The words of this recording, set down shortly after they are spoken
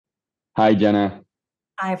Hi, Jana.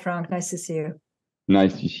 Hi, Frank. Nice to see you.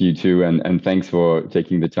 Nice to see you too, and thanks for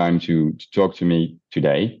taking the time to talk to me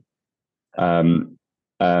today. Um,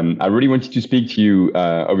 I really wanted to speak to you,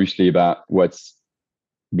 obviously, about what's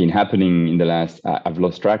been happening in the last, I've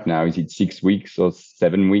lost track now. Is it 6 weeks or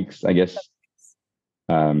 7 weeks? I guess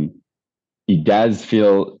it does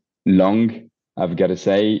feel long, I've got to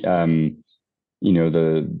say.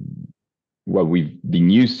 The what we've been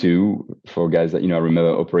used to for Gaza, I remember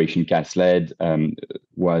Operation Cast Lead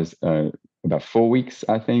was about 4 weeks,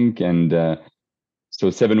 I think, and so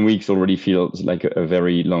 7 weeks already feels like a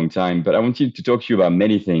very long time. But I wanted to talk to you about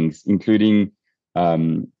many things, including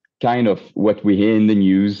um, kind of what we hear in the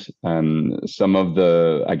news, some of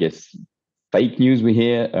the, I guess, fake news we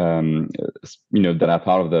hear, that are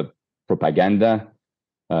part of the propaganda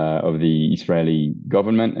of the Israeli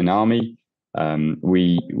government and army.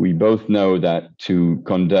 We both know that to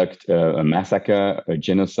conduct a massacre, a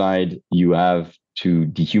genocide, you have to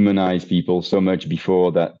dehumanize people so much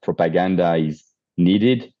before that propaganda is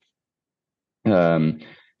needed. Um,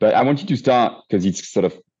 but I wanted to start because it's sort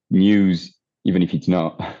of news, even if it's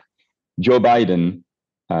not. Joe Biden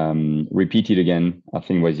repeated again, I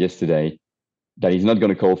think it was yesterday, that he's not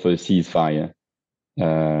going to call for a ceasefire.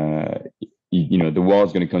 Uh, the war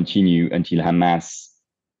is going to continue until Hamas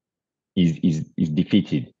is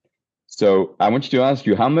defeated. So I want you to ask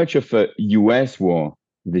you how much of a US war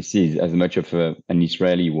this is, as much of an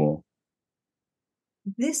Israeli war.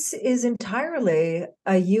 This is entirely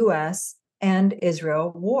a U.S. and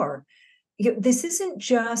Israel war. This isn't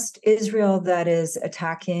just Israel that is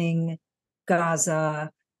attacking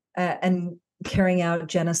Gaza and carrying out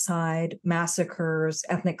genocide, massacres,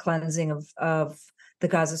 ethnic cleansing of the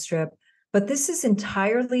Gaza Strip, but this is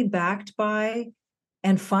entirely backed by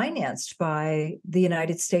and financed by the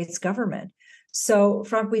United States government. So,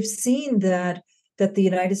 Frank, we've seen that the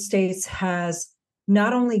United States has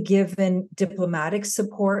not only given diplomatic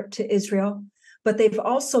support to Israel, but they've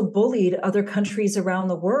also bullied other countries around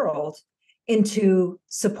the world into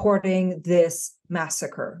supporting this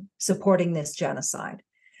massacre, supporting this genocide.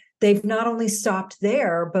 They've not only stopped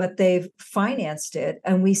there, but they've financed it.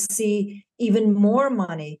 And we see even more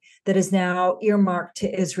money that is now earmarked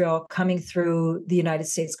to Israel coming through the United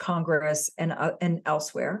States Congress and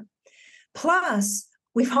elsewhere. Plus,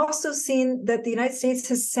 we've also seen that the United States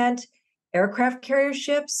has sent aircraft carrier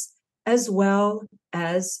ships as well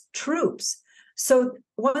as troops. So,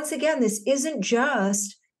 once again, this isn't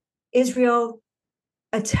just Israel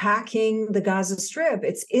attacking the Gaza Strip,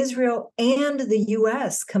 it's Israel and the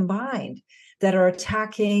US combined that are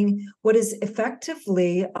attacking what is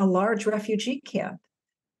effectively a large refugee camp,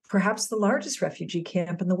 perhaps the largest refugee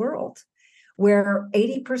camp in the world, where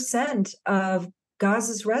 80% of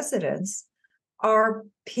Gaza's residents are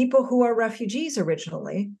people who are refugees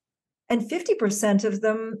originally, and 50% of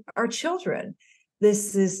them are children. They're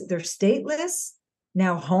stateless,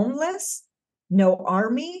 now homeless, no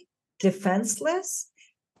army, defenseless.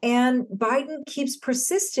 And Biden keeps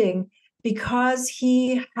persisting because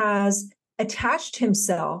he has attached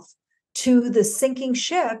himself to the sinking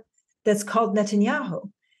ship that's called Netanyahu.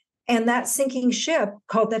 And that sinking ship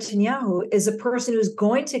called Netanyahu is a person who's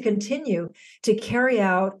going to continue to carry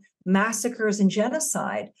out massacres and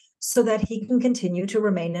genocide so that he can continue to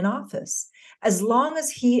remain in office. As long as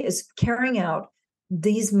he is carrying out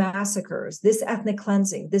these massacres, this ethnic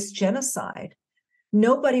cleansing, this genocide,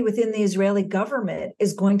 nobody within the Israeli government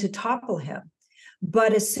is going to topple him.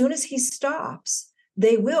 But as soon as he stops,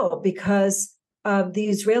 they will, because the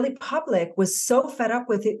Israeli public was so fed up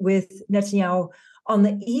with Netanyahu on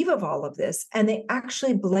the eve of all of this, and they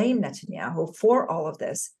actually blame Netanyahu for all of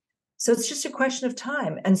this. So it's just a question of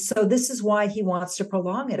time. And so this is why he wants to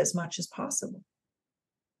prolong it as much as possible.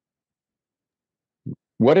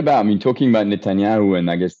 What about, I mean, talking about Netanyahu and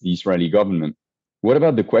I guess the Israeli government, what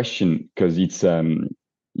about the question, because it's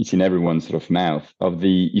in everyone's sort of mouth, of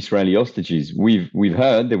the Israeli hostages? We've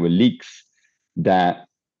heard there were leaks that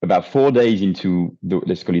about 4 days into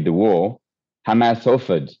let's call it the war, Hamas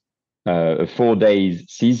offered a 4 days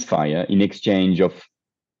ceasefire in exchange of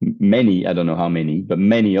many, I don't know how many, but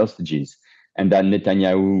many hostages, and that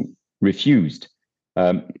Netanyahu refused.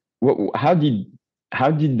 Um, how did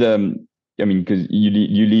I mean, because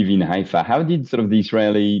you live in Haifa, how did sort of the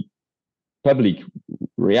Israeli public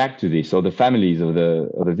react to this, or the families of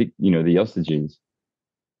the hostages?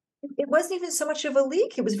 It wasn't even so much of a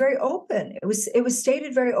leak. It was very open. It was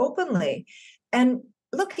stated very openly. And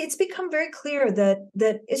look, it's become very clear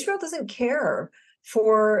that Israel doesn't care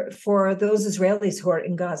for those Israelis who are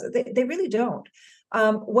in Gaza. They really don't.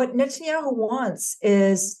 What Netanyahu wants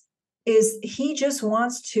is is he just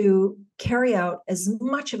wants to carry out as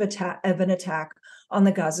much of an attack on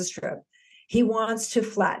the Gaza Strip. He wants to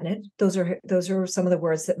flatten it. Those are some of the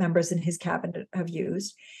words that members in his cabinet have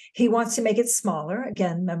used. He wants to make it smaller.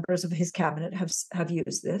 Again, members of his cabinet have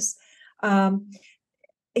used this.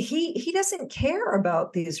 He doesn't care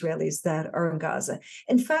about the Israelis that are in Gaza.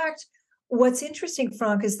 In fact, what's interesting,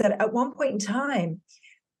 Frank, is that at one point in time,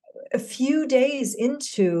 a few days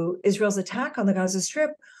into Israel's attack on the Gaza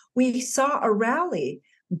Strip, we saw a rally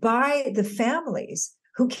by the families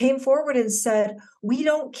who came forward and said, we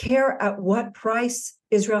don't care at what price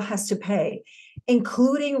Israel has to pay,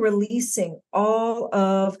 including releasing all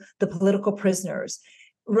of the political prisoners.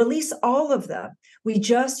 Release all of them. We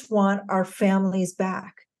just want our families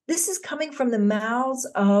back. This is coming from the mouths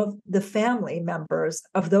of the family members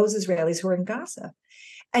of those Israelis who are in Gaza.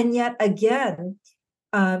 And yet again,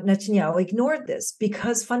 Netanyahu ignored this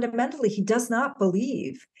because fundamentally he does not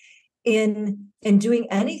believe in doing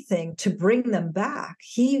anything to bring them back.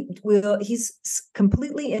 He's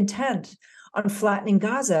completely intent on flattening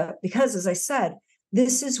Gaza because, as I said,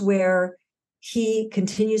 this is where he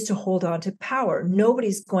continues to hold on to power.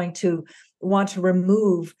 Nobody's going to want to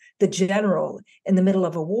remove the general in the middle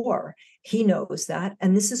of a war. He knows that,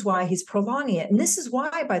 and this is why he's prolonging it. And this is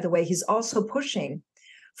why, by the way, he's also pushing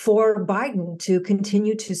for Biden to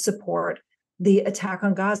continue to support the attack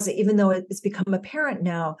on Gaza, even though it's become apparent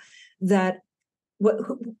now that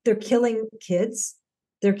they're killing kids,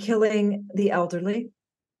 they're killing the elderly,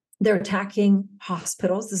 they're attacking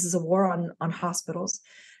hospitals. This is a war on hospitals.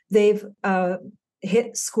 They've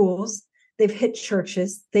hit schools, they've hit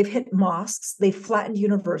churches, they've hit mosques, they've flattened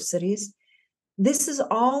universities. This is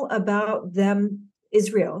all about them,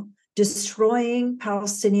 Israel, destroying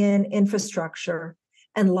Palestinian infrastructure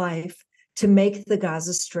and life to make the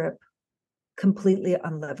Gaza Strip completely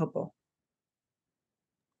unlivable.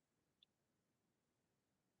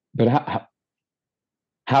 But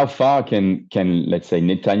how far can let's say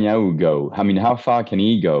Netanyahu go? I mean, how far can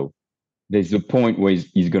he go? There's a point where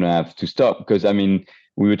he's going to have to stop, because I mean,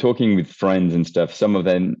 we were talking with friends and stuff. Some of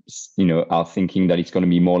them, are thinking that it's going to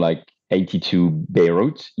be more like 82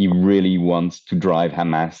 Beirut. He really wants to drive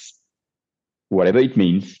Hamas, whatever it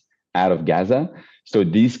means, out of Gaza. So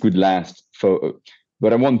this could last for.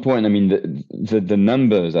 But at one point, I mean, the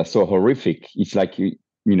numbers are so horrific. It's like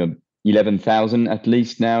 11,000 at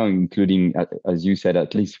least now, including, as you said,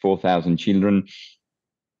 at least 4,000 children.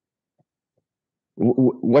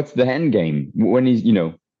 What's the end game? When he's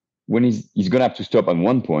going to have to stop at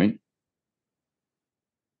one point.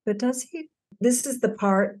 But does he? This is the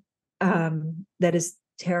part that is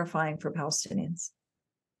terrifying for Palestinians.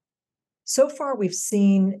 So far, we've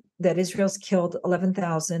seen that Israel's killed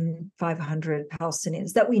 11,500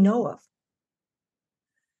 Palestinians that we know of.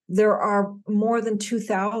 There are more than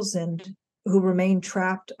 2,000 who remain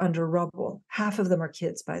trapped under rubble. Half of them are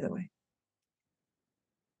kids, by the way.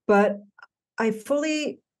 But I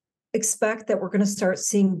fully expect that we're going to start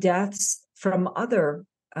seeing deaths from other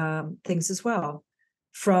things as well,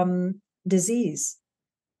 from disease,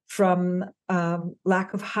 from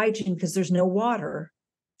lack of hygiene because there's no water,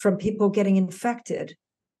 from people getting infected,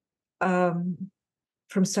 from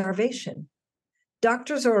starvation.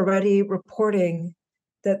 Doctors are already reporting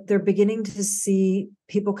that they're beginning to see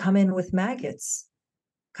people come in with maggots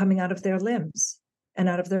coming out of their limbs and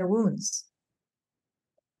out of their wounds.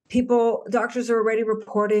 Doctors are already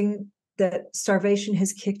reporting that starvation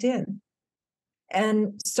has kicked in.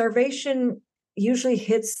 And starvation usually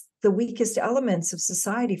hits the weakest elements of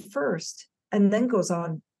society first, and then goes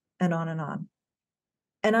on and on and on.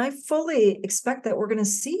 And I fully expect that we're going to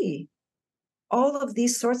see all of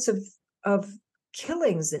these sorts of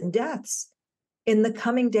killings and deaths in the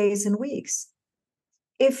coming days and weeks.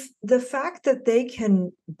 If the fact that they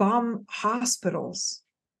can bomb hospitals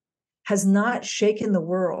has not shaken the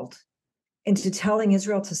world into telling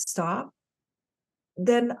Israel to stop,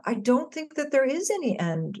 then I don't think that there is any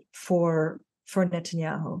end for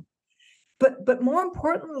Netanyahu. But more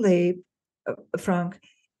importantly, Frank,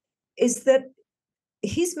 is that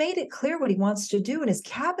he's made it clear what he wants to do, and his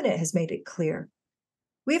cabinet has made it clear.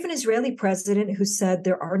 We have an Israeli president who said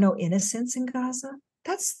there are no innocents in Gaza.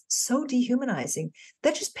 That's so dehumanizing.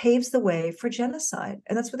 That just paves the way for genocide,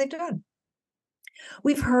 and that's what they've done.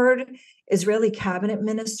 We've heard Israeli cabinet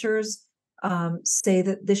ministers say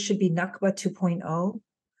that this should be Nakba 2.0.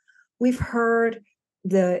 We've heard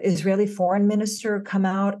the Israeli foreign minister come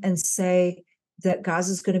out and say that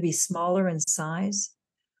Gaza is going to be smaller in size.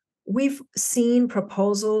 We've seen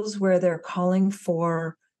proposals where they're calling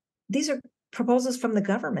for, these are proposals from the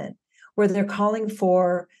government, where they're calling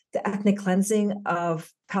for the ethnic cleansing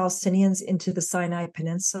of Palestinians into the Sinai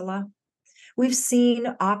Peninsula. We've seen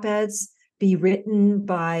op-eds be written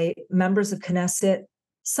by members of Knesset,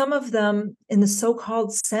 some of them in the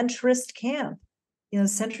so-called centrist camp,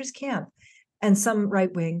 and some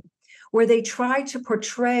right-wing, where they try to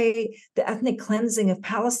portray the ethnic cleansing of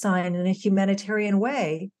Palestine in a humanitarian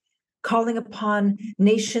way, calling upon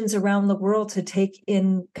nations around the world to take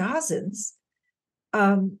in Gazans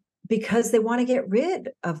because they want to get rid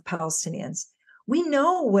of Palestinians. We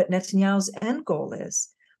know what Netanyahu's end goal is,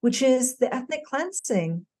 which is the ethnic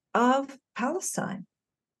cleansing of Palestine.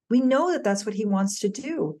 We know that that's what he wants to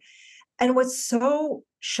do. And what's so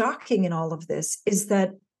shocking in all of this is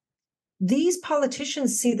that these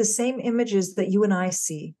politicians see the same images that you and I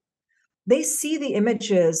see. They see the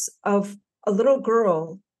images of a little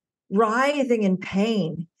girl writhing in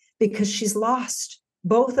pain because she's lost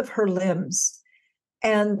both of her limbs.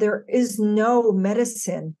 And there is no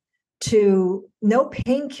medicine no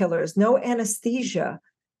painkillers, no anesthesia.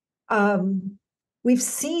 We've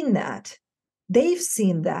seen that. They've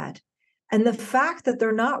seen that. And the fact that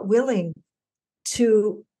they're not willing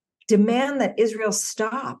to demand that Israel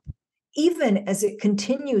stop, even as it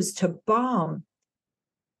continues to bomb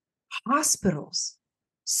hospitals,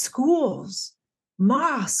 schools,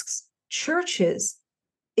 mosques, churches,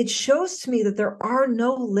 it shows to me that there are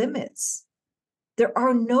no limits. There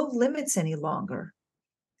are no limits any longer.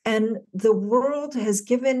 And the world has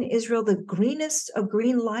given Israel the greenest of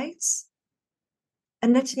green lights,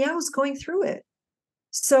 and Netanyahu's going through it.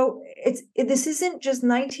 So this isn't just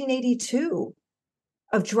 1982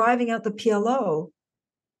 of driving out the PLO.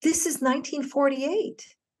 This is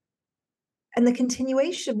 1948 and the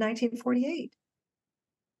continuation of 1948.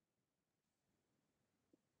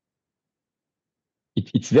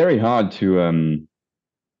 It's very hard to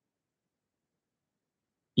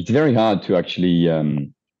actually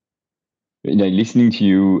listening to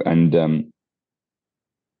you, and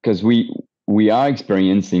because we are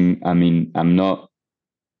experiencing,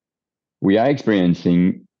 we are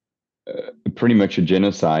experiencing pretty much a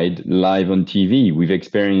genocide live on TV. We've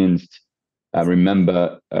experienced, I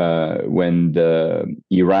remember when the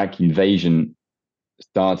Iraq invasion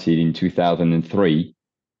started in 2003,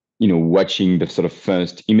 watching the sort of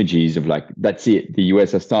first images of like, that's it, the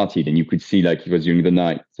US has started. And you could see like it was during the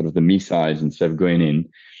night, sort of the missiles and stuff going in.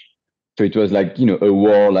 So it was like, a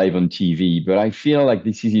war live on TV. But I feel like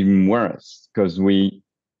this is even worse because we're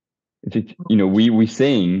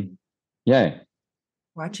saying, yeah.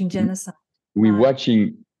 Watching genocide. We're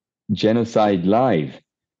watching genocide live.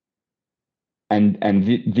 And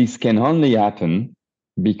this can only happen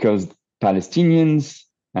because Palestinians,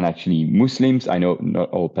 and actually Muslims, I know not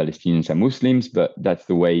all Palestinians are Muslims, but that's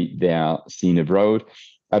the way they are seen abroad,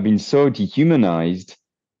 have been so dehumanized.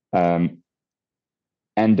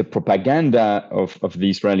 And the propaganda of the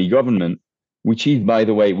Israeli government, which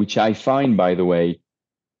I find, by the way,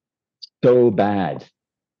 so bad.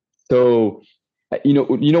 So, you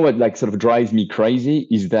know what like sort of drives me crazy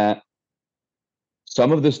is that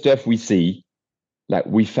some of the stuff we see, like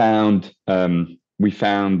we found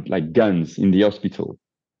like guns in the hospital,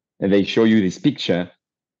 and they show you this picture,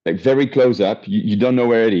 like very close up. You don't know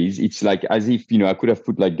where it is. It's like as if, I could have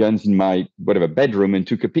put like guns in my whatever bedroom and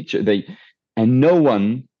took a picture. And no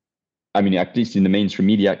one, at least in the mainstream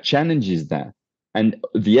media, challenges that. And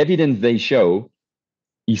the evidence they show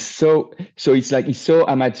is so it's so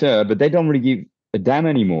amateur, but they don't really give a damn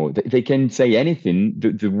anymore. They can say anything,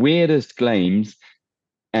 the weirdest claims.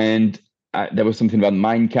 And there was something about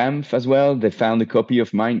Mein Kampf as well. They found a copy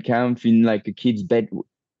of Mein Kampf in like a kid's bed.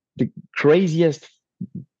 The craziest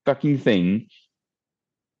fucking thing.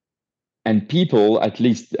 And people, at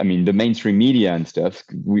least, the mainstream media and stuff,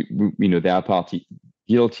 they are partly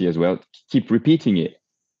guilty as well, keep repeating it.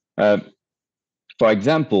 For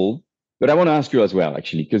example, but I want to ask you as well,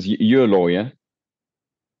 actually, because you're a lawyer.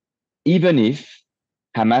 Even if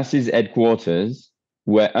Hamas's headquarters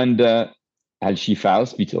were under Al-Shifa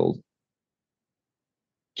Hospital,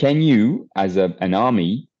 can you, as an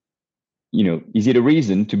army, is it a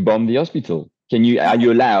reason to bomb the hospital? Are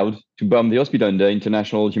you allowed to bomb the hospital under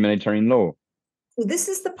international humanitarian law? This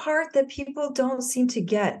is the part that people don't seem to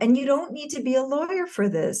get. And you don't need to be a lawyer for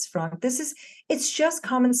this, Frank. It's just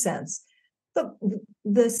common sense.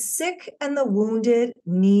 The sick and the wounded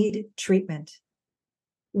need treatment.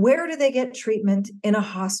 Where do they get treatment? In a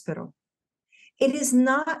hospital. It is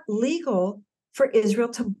not legal for Israel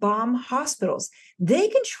to bomb hospitals. They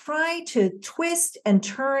can try to twist and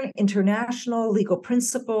turn international legal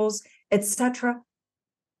principles, etc.,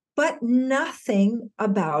 but nothing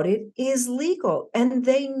about it is legal, and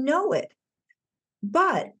they know it.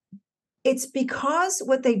 But It's because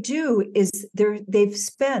what they do is they've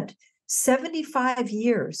spent 75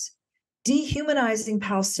 years dehumanizing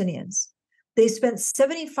Palestinians. They spent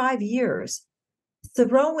 75 years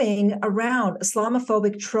throwing around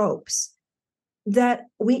Islamophobic tropes that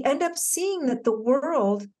we end up seeing that the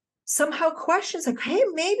world somehow questions, like, hey,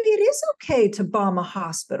 maybe it is okay to bomb a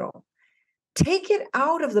hospital. Take it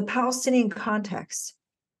out of the Palestinian context.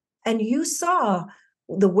 And you saw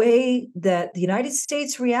the way that the United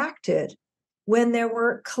States reacted when there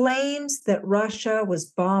were claims that Russia was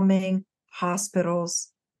bombing hospitals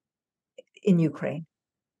in Ukraine.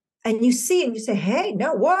 And you see, and you say, hey,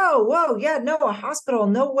 no, whoa, yeah, no, a hospital,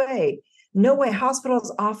 no way,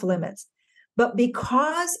 hospitals off limits. But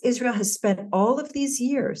because Israel has spent all of these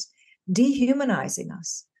years dehumanizing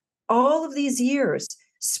us, all of these years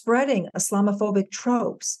spreading Islamophobic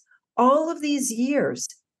tropes, all of these years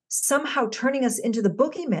somehow turning us into the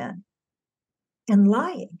boogeyman and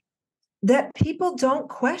lying, that people don't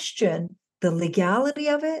question the legality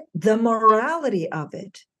of it, the morality of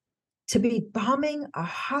it, to be bombing a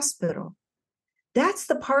hospital. That's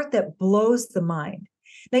the part that blows the mind.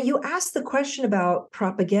 Now, you asked the question about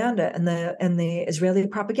propaganda and the Israeli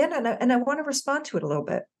propaganda, and I want to respond to it a little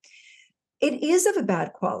bit. It is of a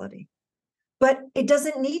bad quality, but it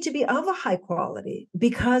doesn't need to be of a high quality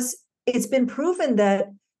because it's been proven that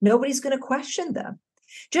nobody's going to question them.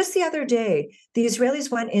 Just the other day, the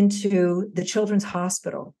Israelis went into the children's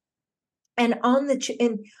hospital, and on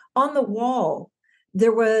the wall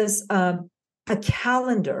there was a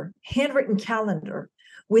calendar, handwritten calendar,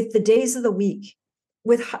 with the days of the week,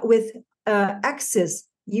 with X's,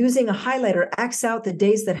 using a highlighter, X out the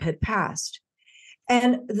days that had passed.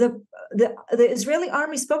 And the Israeli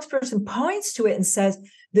army spokesperson points to it and says,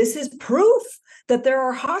 this is proof that there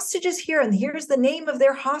are hostages here, and here's the name of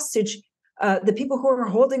their hostage, the people who are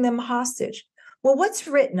holding them hostage. Well, what's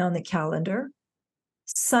written on the calendar?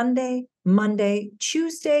 Sunday, Monday,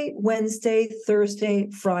 Tuesday, Wednesday, Thursday,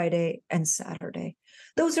 Friday, and Saturday.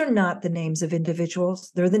 Those are not the names of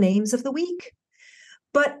individuals. They're the names of the week.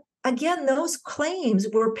 But again, those claims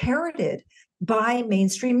were parroted by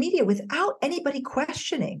mainstream media without anybody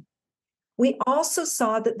questioning. We also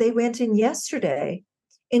saw that they went in yesterday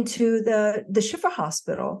into the Shifa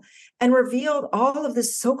hospital and revealed all of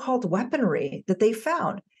this so-called weaponry that they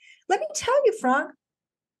found. Let me tell you, Frank,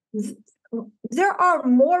 there are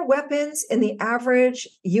more weapons in the average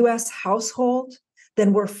US household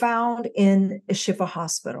than were found in a Shifa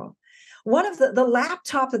hospital. One of the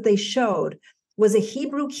laptop that they showed was a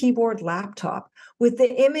Hebrew keyboard laptop with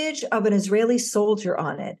the image of an Israeli soldier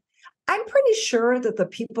on it. I'm pretty sure that the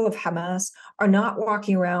people of Hamas are not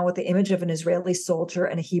walking around with the image of an Israeli soldier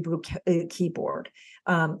and a Hebrew keyboard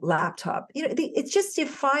laptop. It just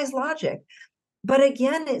defies logic. But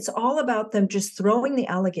again, it's all about them just throwing the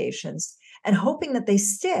allegations and hoping that they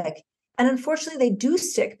stick. And unfortunately, they do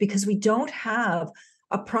stick because we don't have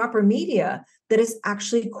a proper media that is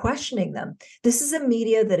actually questioning them. This is a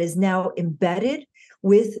media that is now embedded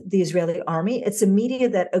with the Israeli army. It's a media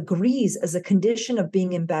that agrees, as a condition of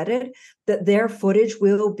being embedded, that their footage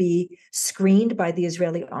will be screened by the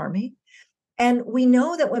Israeli army. And we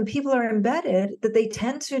know that when people are embedded, that they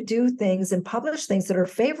tend to do things and publish things that are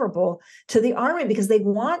favorable to the army because they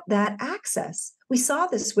want that access. We saw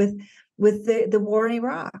this with the war in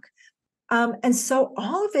Iraq. And so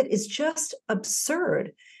all of it is just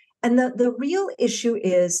absurd. And the real issue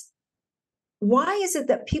is, why is it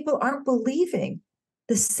that people aren't believing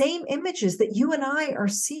the same images that you and I are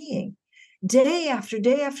seeing day after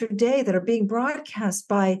day after day that are being broadcast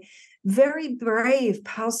by very brave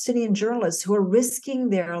Palestinian journalists who are risking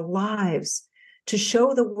their lives to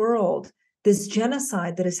show the world this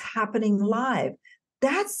genocide that is happening live?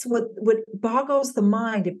 That's what boggles the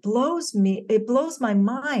mind. It blows my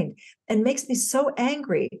mind and makes me so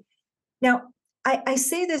angry. Now, I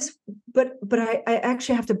say this, but I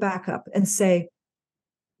actually have to back up and say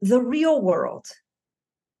the real world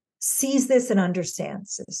sees this and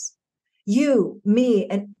understands this. You, me,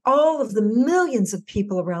 and all of the millions of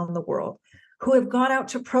people around the world who have gone out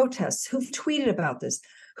to protests, who've tweeted about this,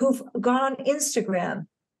 who've gone on Instagram,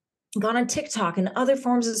 gone on TikTok and other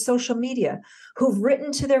forms of social media, who've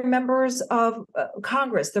written to their members of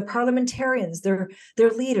Congress, their parliamentarians, their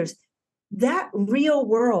leaders. That real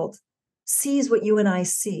world sees what you and I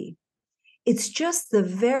see. It's just the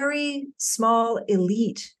very small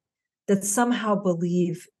elite that somehow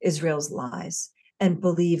believe Israel's lies and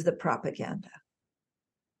believe the propaganda.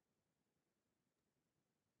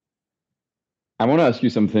 I want to ask you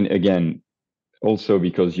something again, also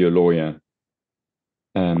because you're a lawyer.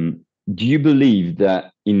 Do you believe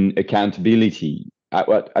that in accountability,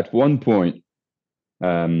 at one point,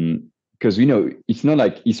 because it's not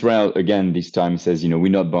like Israel again this time says we're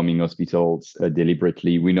not bombing hospitals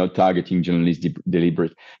deliberately, we're not targeting journalists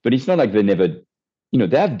deliberately, but it's not like they never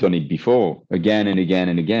they have done it before again and again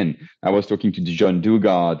and again. I was talking to John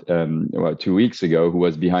Dugard 2 weeks ago, who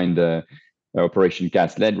was behind the Operation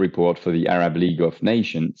Cast Lead report for the Arab League of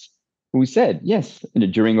Nations, who said yes,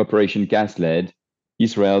 during Operation Cast Lead,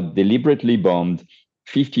 Israel deliberately bombed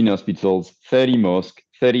 15 hospitals, 30 mosques,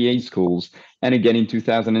 38 schools, and again in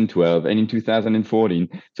 2012 and in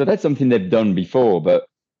 2014. So that's something they've done before. But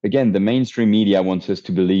again, the mainstream media wants us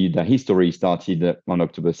to believe that history started on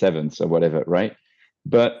October 7th or whatever, right?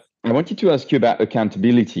 But I wanted to ask you about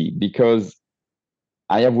accountability, because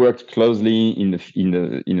I have worked closely in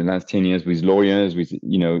the last 10 years with lawyers, with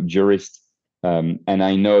jurists, and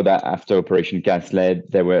I know that after Operation Cast Lead,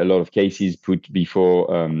 there were a lot of cases put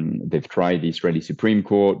before they've tried the Israeli Supreme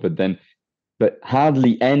Court, but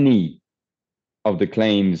hardly any of the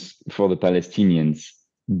claims for the Palestinians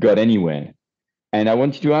got anywhere. And I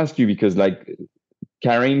wanted to ask you, because like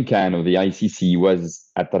Karim Khan of the ICC was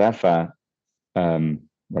at Rafah,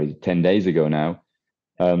 10 days ago now,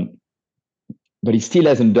 but he still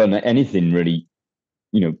hasn't done anything really,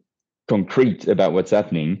 concrete about what's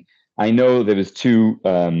happening. I know there was 2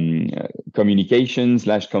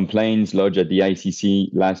 communications/complaints lodged at the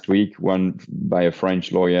ICC last week, one by a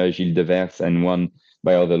French lawyer, Gilles Devers, and one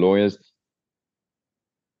by other lawyers.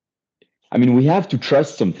 I mean, we have to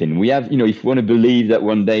trust something. We have, if we want to believe that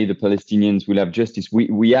one day the Palestinians will have justice,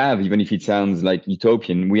 we have, even if it sounds like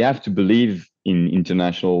utopian, we have to believe in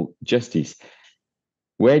international justice.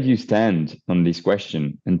 Where do you stand on this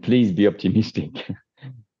question? And please be optimistic.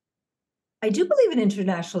 I do believe in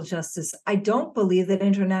international justice. I don't believe that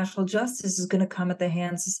international justice is going to come at the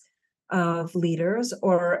hands of leaders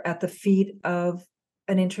or at the feet of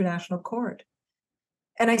an international court.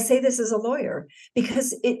 And I say this as a lawyer,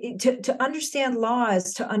 because to understand law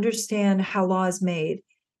is to understand how law is made.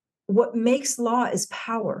 What makes law is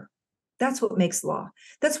power. That's what makes law.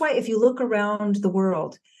 That's why if you look around the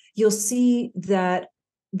world, you'll see that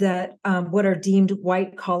what are deemed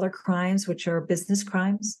white collar crimes, which are business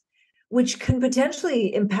crimes, which can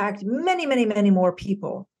potentially impact many, many, many more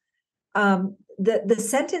people. The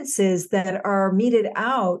sentences that are meted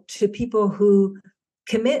out to people who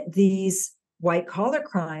commit these white collar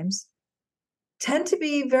crimes tend to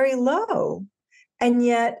be very low, and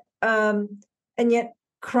yet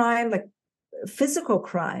crime, like physical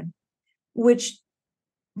crime, which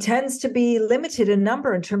tends to be limited in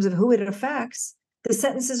number in terms of who it affects, the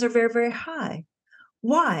sentences are very, very high.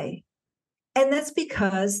 Why? And that's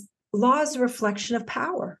because law is a reflection of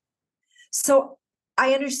power. So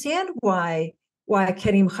I understand why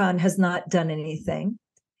Karim Khan has not done anything,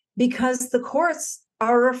 because the courts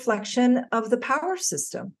are a reflection of the power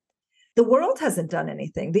system. The world hasn't done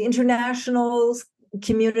anything. The international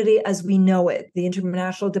community as we know it, the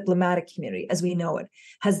international diplomatic community as we know it,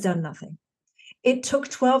 has done nothing. It took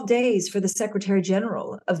 12 days for the Secretary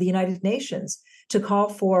General of the United Nations to call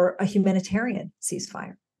for a humanitarian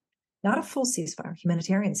ceasefire, not a full ceasefire,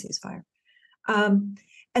 humanitarian ceasefire.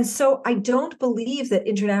 And so I don't believe that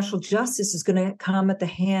international justice is going to come at the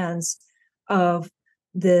hands of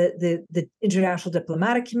the international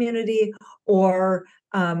diplomatic community or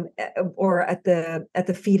at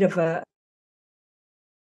the feet of an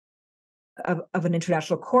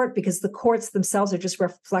international court, because the courts themselves are just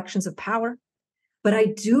reflections of power. But I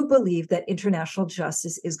do believe that international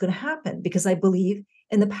justice is going to happen, because I believe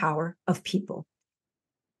in the power of people.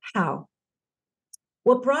 How?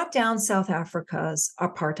 What brought down South Africa's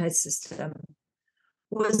apartheid system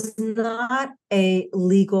was not a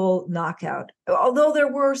legal knockout, although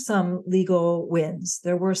there were some legal wins,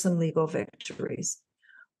 there were some legal victories.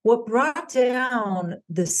 What brought down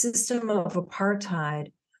the system of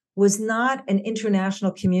apartheid was not an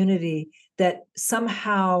international community that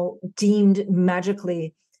somehow deemed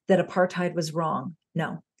magically that apartheid was wrong.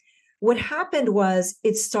 No. What happened was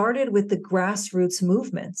it started with the grassroots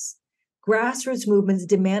movements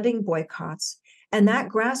demanding boycotts. And that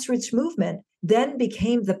grassroots movement then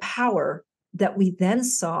became the power that we then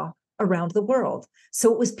saw around the world.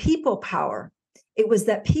 So it was people power. It was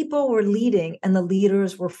that people were leading and the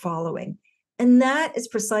leaders were following. And that is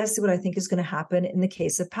precisely what I think is going to happen in the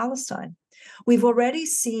case of Palestine. We've already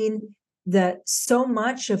seen that so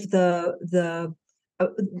much of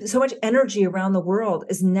so much energy around the world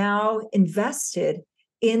is now invested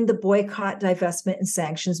in the boycott, divestment, and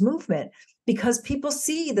sanctions movement. because people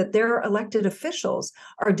see that their elected officials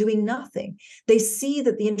are doing nothing. They see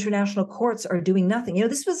that the international courts are doing nothing.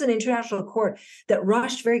 This was an international court that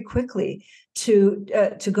rushed very quickly to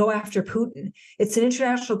go after Putin. It's an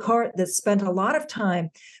international court that spent a lot of time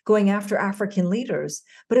going after African leaders,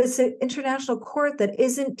 but it's an international court that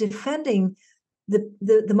isn't defending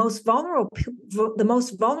the most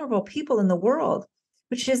vulnerable people in the world,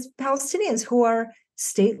 which is Palestinians who are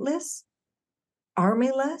stateless,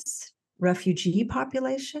 armyless, refugee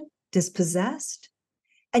population, dispossessed.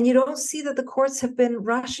 And you don't see that the courts have been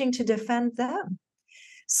rushing to defend them.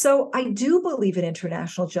 So I do believe in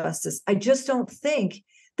international justice. I just don't think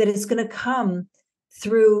that it's going to come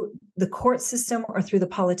through the court system or through the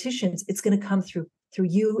politicians. It's going to come through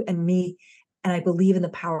you and me. And I believe in the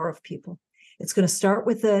power of people. It's going to start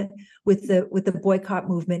with the boycott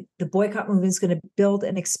movement. The boycott movement is going to build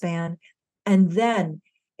and expand, and then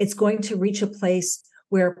it's going to reach a place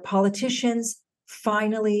where politicians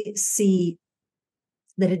finally see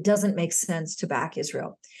that it doesn't make sense to back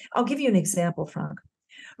Israel. I'll give you an example, Frank.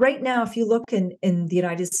 Right now, if you look in the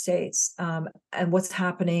United States and what's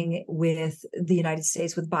happening with the United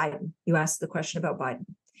States with Biden, you asked the question about Biden.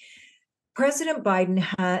 President Biden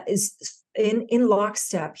is in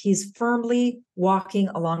lockstep. He's firmly walking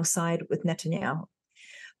alongside with Netanyahu.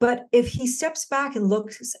 But if he steps back and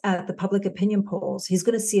looks at the public opinion polls, he's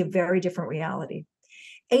going to see a very different reality.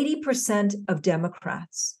 80% of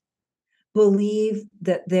Democrats believe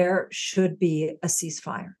that there should be a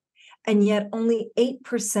ceasefire. And yet only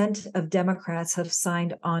 8% of Democrats have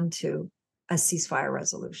signed on to a ceasefire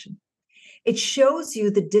resolution. It shows you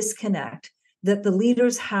the disconnect that the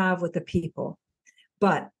leaders have with the people.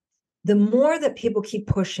 But the more that people keep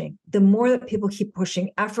pushing,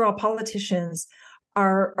 after all, politicians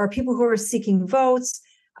are people who are seeking votes.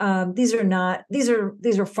 These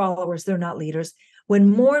are followers, they're not leaders. When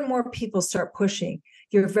more and more people start pushing,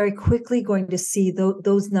 you're very quickly going to see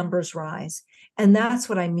those numbers rise. And that's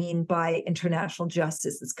what I mean by international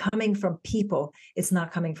justice. It's coming from people. It's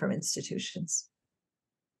not coming from institutions.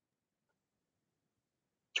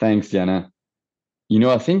 Thanks, Diana.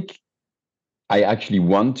 I think I actually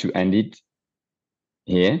want to end it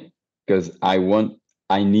here because I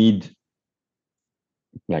need,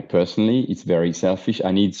 like personally, it's very selfish.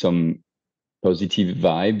 I need some positive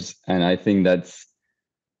vibes. And I think that's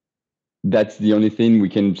the only thing we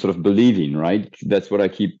can sort of believe in, right? That's what I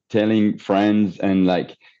keep telling friends. And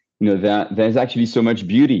there's actually so much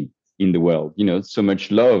beauty in the world, so much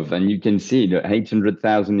love. And you can see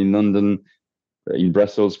 800,000 in London, in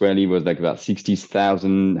Brussels, where he was like about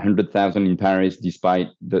 60,000, 100,000 in Paris, despite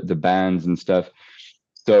the bans and stuff.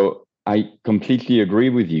 So I completely agree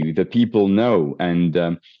with you. The people know, and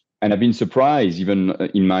I've been surprised even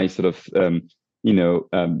in my sort of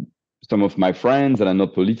some of my friends that are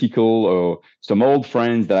not political, or some old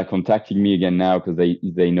friends that are contacting me again now because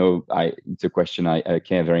they know it's a question I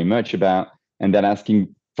care very much about, and they're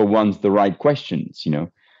asking for once the right questions,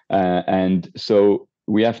 and so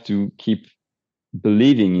we have to keep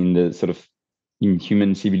believing in the sort of in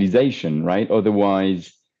human civilization, right?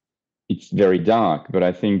 Otherwise, it's very dark. But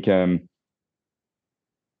I think, thank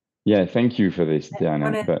you for this, Diana.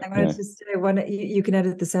 I want to say, you can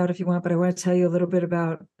edit this out if you want, but I want to tell you a little bit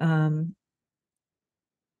about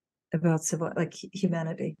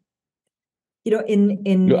humanity.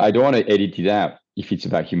 In I don't want to edit it out if it's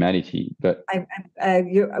about humanity, but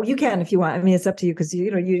you can if you want. I mean, it's up to you because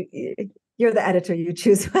you're the editor. You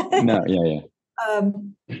choose. No, yeah.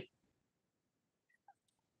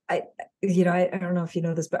 I don't know if you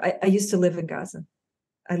know this, but I used to live in Gaza.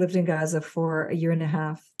 I lived in Gaza for a year and a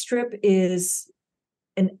half. Strip is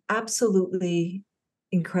an absolutely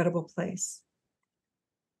incredible place.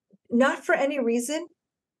 Not for any reason,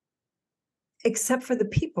 except for the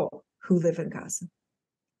people who live in Gaza.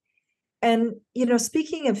 And,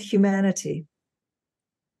 speaking of humanity,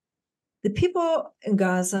 the people in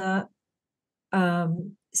Gaza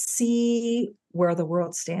see where the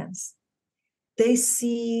world stands. They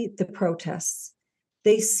see the protests.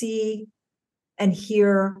 They see and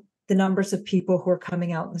hear the numbers of people who are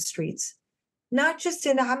coming out in the streets, not just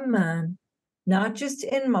in Amman, not just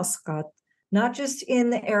in Muscat, not just in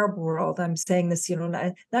the Arab world. I'm saying this,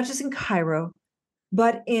 not just in Cairo,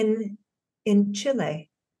 but in Chile,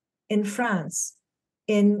 in France,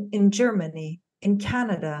 in Germany, in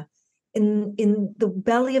Canada, in the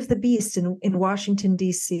belly of the beast in Washington,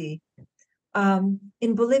 D.C.,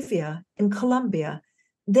 in Bolivia, in Colombia.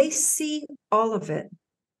 They see all of it.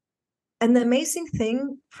 And the amazing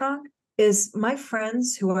thing, Frank, is my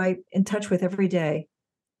friends who I'm in touch with every day,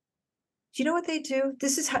 do you know what they do?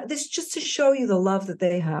 This is just to show you the love that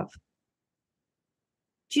they have.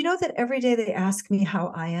 Do you know that every day they ask me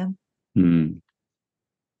how I am? Mm.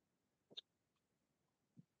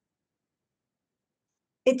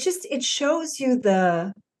 It shows you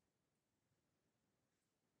the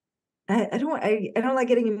I don't like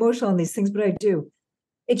getting emotional on these things, but I do.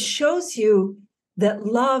 It shows you that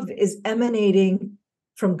love is emanating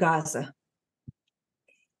from Gaza.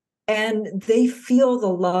 And they feel the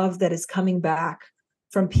love that is coming back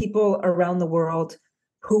from people around the world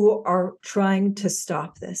who are trying to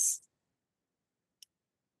stop this.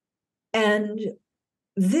 And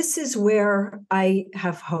this is where I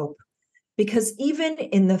have hope, because even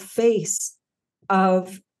in the face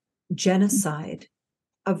of genocide,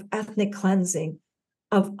 of ethnic cleansing,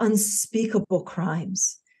 of unspeakable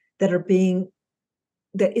crimes that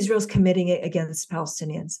Israel's committing against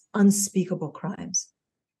Palestinians, unspeakable crimes,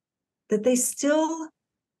 that they still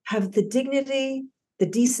have the dignity, the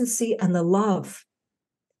decency, and the love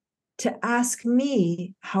to ask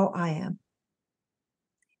me how I am,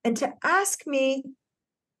 and to ask me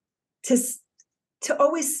to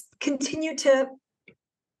always continue to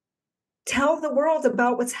tell the world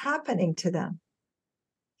about what's happening to them.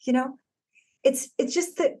 You know, it's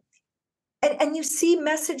just that, and you see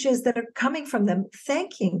messages that are coming from them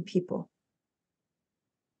thanking people.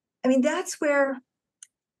 I mean, that's where,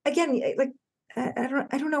 again, like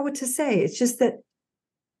I don't know what to say. It's just that,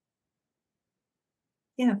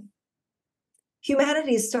 yeah,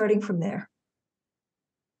 humanity is starting from there.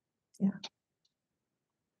 Yeah.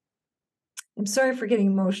 I'm sorry for getting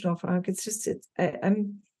emotional, Frank. It's just this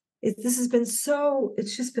has been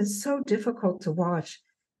it's just been so difficult to watch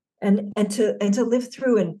and to live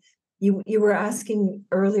through. And you were asking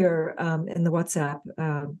earlier in the WhatsApp,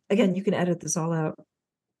 again, you can edit this all out,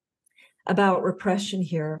 about repression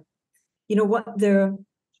here. You know what, there's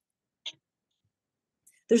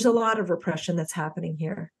a lot of repression that's happening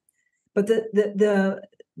here, but the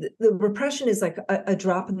repression is like a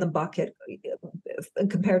drop in the bucket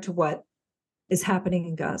compared to what is happening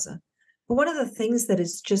in Gaza. But one of the things that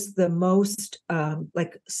is just the most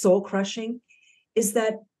like soul crushing is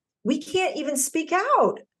that we can't even speak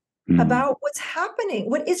out about what's happening,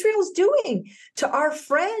 what Israel's doing to our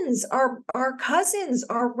friends, our cousins,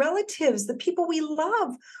 our relatives, the people we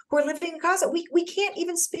love who are living in Gaza. We can't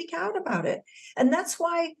even speak out about it. And that's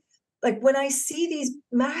why, like, when I see these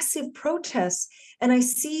massive protests and I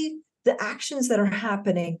see the actions that are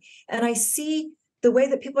happening, and I see the way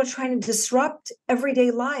that people are trying to disrupt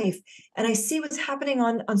everyday life, and I see what's happening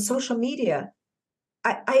on social media,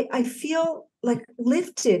 I feel like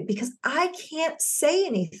lifted, because I can't say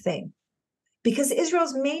anything, because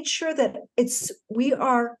Israel's made sure that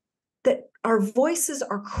that our voices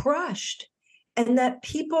are crushed, and that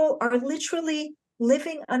people are literally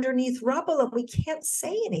living underneath rubble, and we can't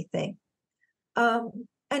say anything.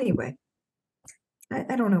 Anyway,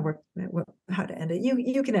 I don't know how to end it.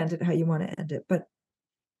 You can end it how you want to end it, but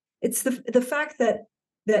it's the fact that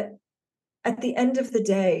at the end of the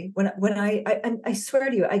day, when I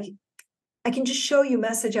swear to you, I can just show you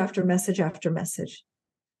message after message after message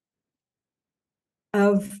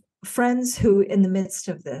of friends who, in the midst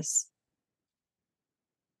of this,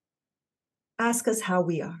 ask us how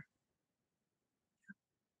we are.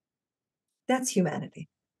 That's humanity.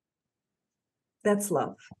 That's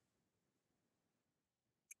love.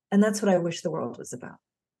 And that's what I wish the world was about.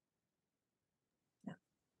 Yeah.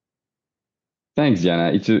 Thanks,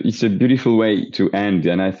 Jana. It's a beautiful way to end,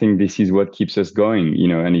 and I think this is what keeps us going.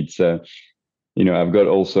 And it's I've got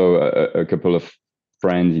also a couple of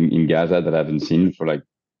friends in Gaza that I haven't seen for like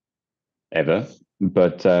ever,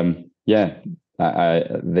 but yeah,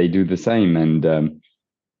 they do the same, and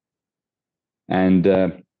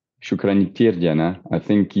shukran كتير, Jana. I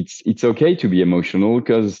think it's okay to be emotional,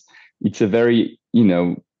 because it's a very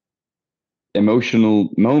emotional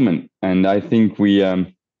moment, and I think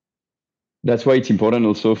that's why it's important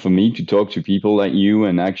also for me to talk to people like you,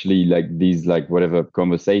 and actually like these, like, whatever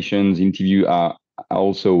conversations, interview are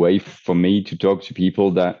also a way for me to talk to people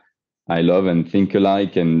that I love and think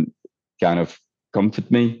alike, and kind of comfort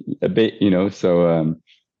me a bit, so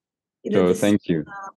thank you.